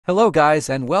Hello guys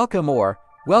and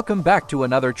welcome back to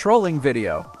another trolling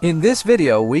video. In this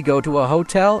video we go to a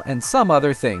hotel and some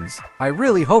other things. I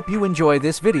really hope you enjoy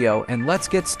this video and let's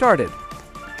get started.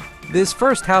 This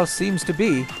first house seems to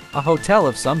be a hotel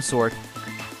of some sort.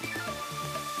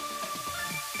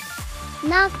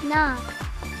 Knock knock.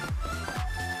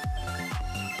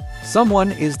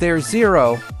 Someone is there.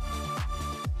 0.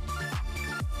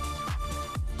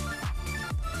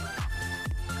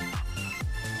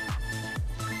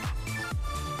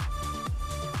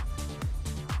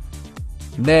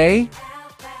 Nay.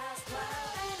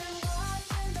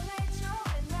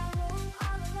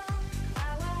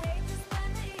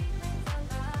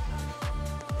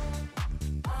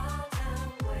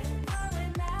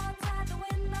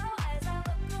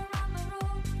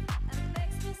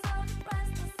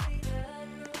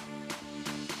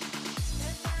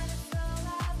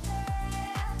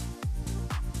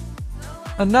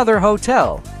 Another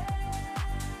hotel.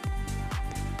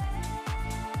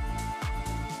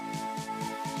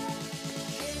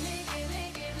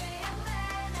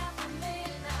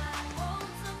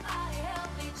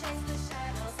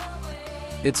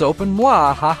 It's open,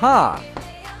 moi, haha.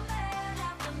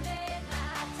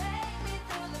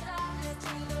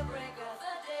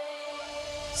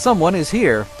 Someone is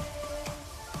here.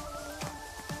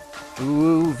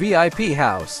 Ooh, VIP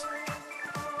house.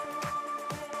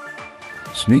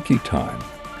 Sneaky time.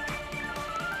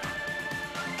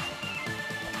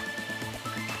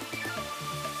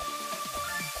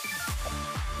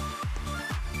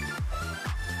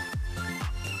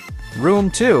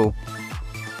 Room 2.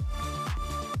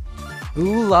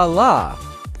 Ooh la la.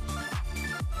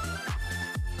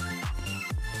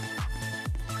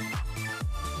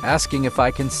 Asking if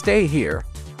I can stay here.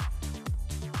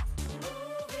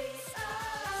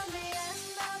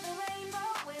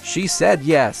 She said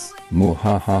yes.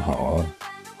 Muhahaha.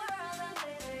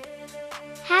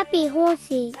 Happy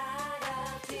horsey.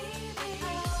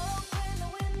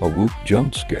 A whoop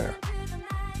jump scare.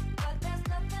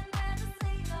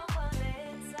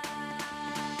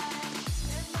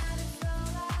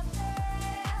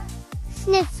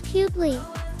 Sniffs cutely.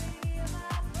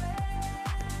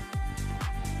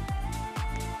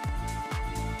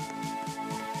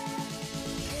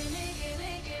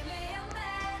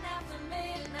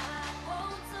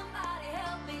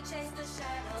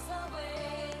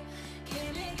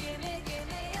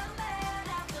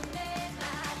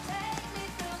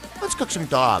 Let's cook some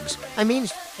dogs. I mean,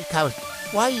 cows.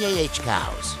 Y-A-H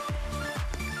cows.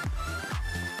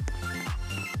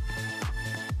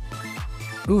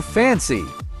 Ooh, fancy.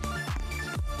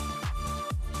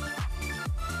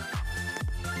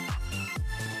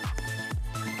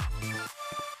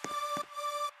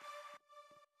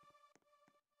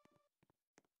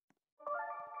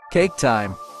 Cake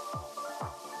time.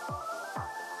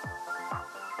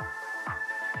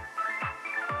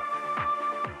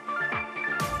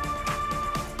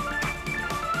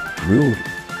 Really?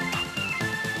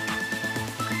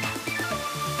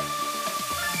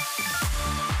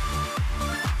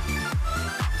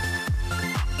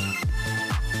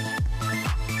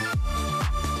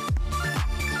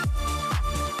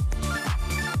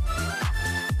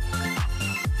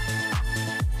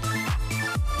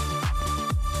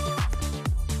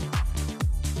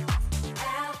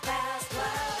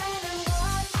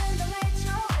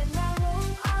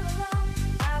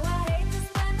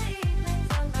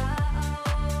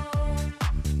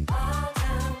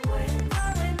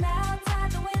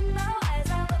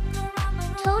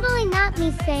 Totally not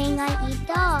me saying I eat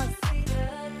dogs.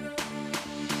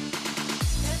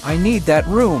 I need that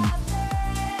room.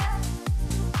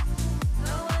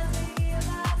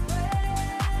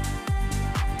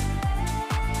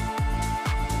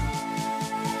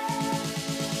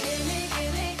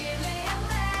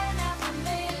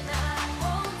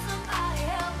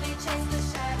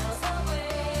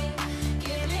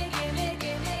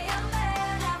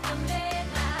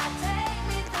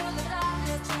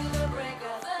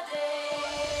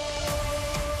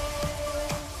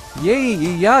 Yay,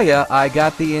 yeah, I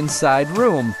got the inside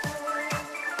room.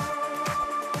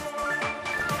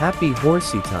 Happy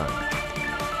horsey time.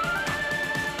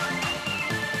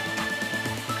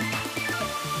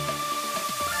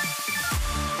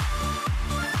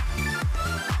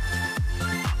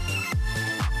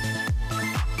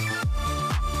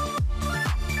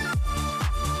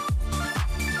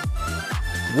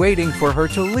 Waiting for her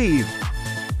to leave.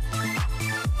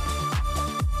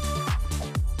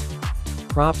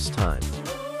 Props time.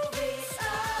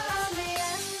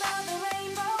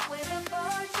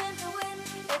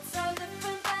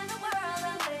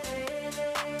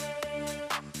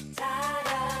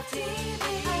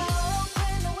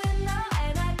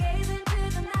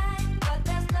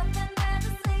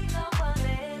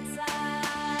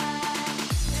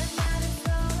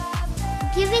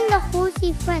 Giving the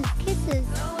horsey friend kisses.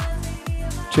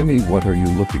 Timmy, what are you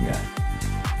looking at?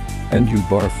 And you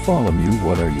Bartholomew,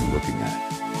 what are you looking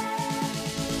at?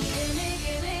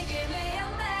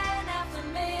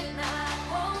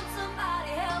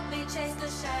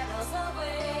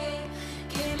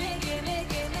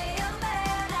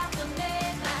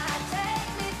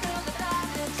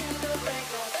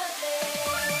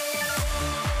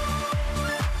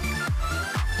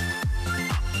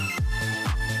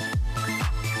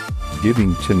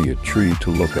 Giving Timmy a tree to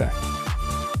look at.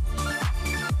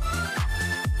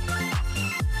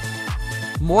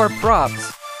 More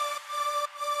props.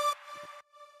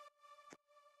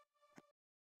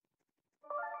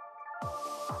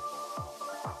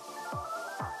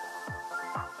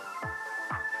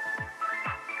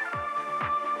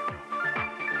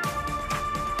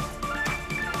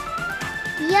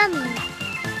 Yummy.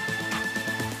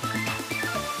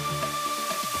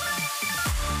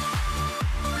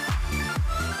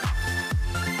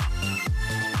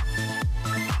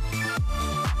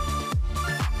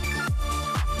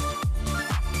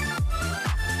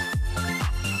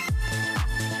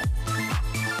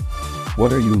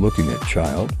 What are you looking at,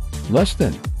 child? Less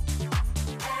than.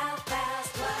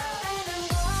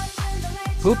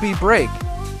 Poopy break.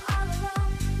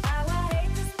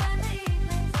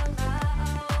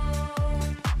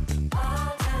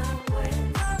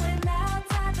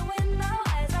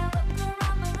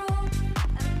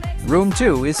 Room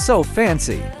 2 is so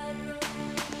fancy.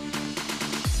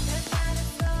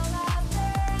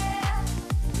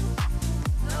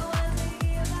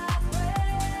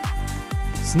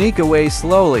 Sneak away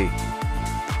slowly.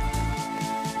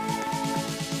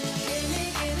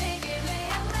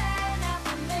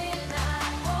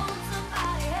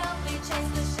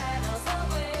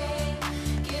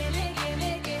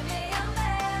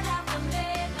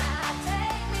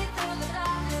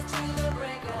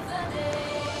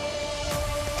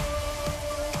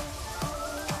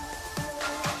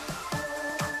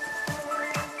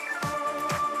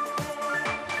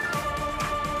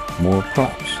 More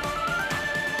props.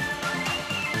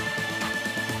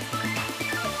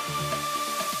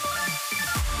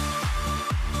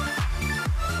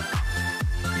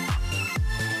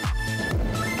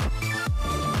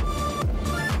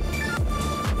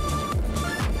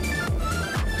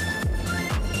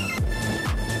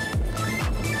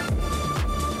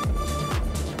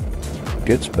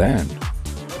 Gets banned.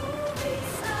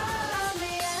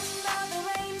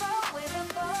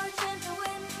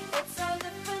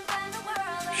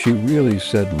 She really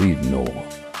said lead no.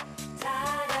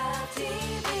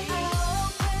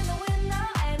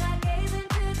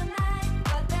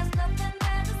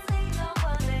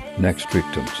 Next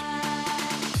victims.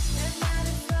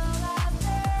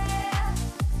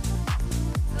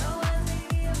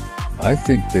 I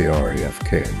think they are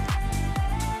AFK.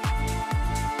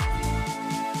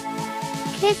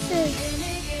 Kisses.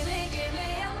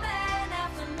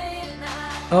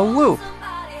 A whoop.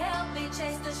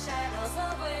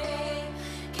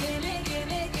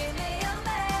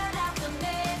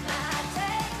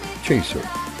 Chaser.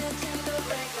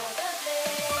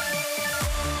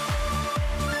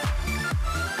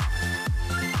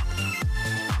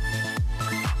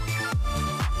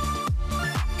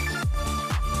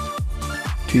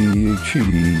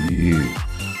 T-H-E.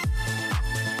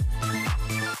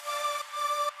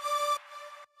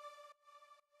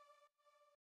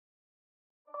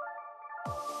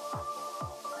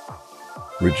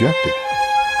 Rejected.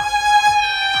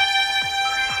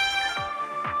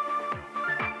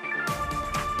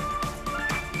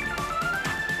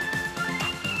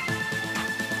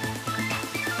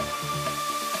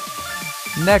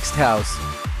 Next house.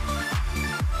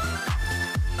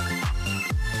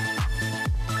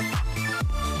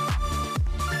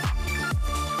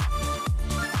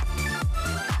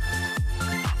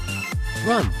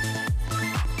 Run!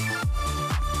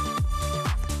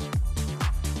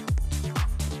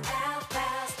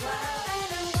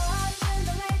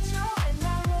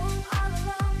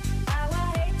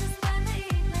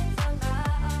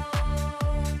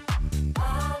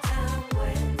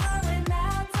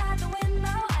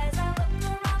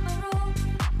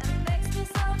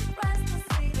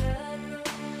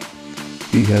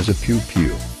 He has a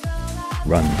pew-pew.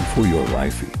 Run for your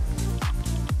lifey.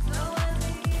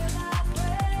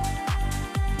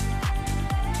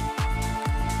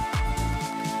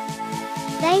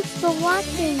 Thanks for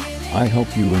watching. I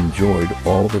hope you enjoyed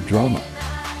all the drama.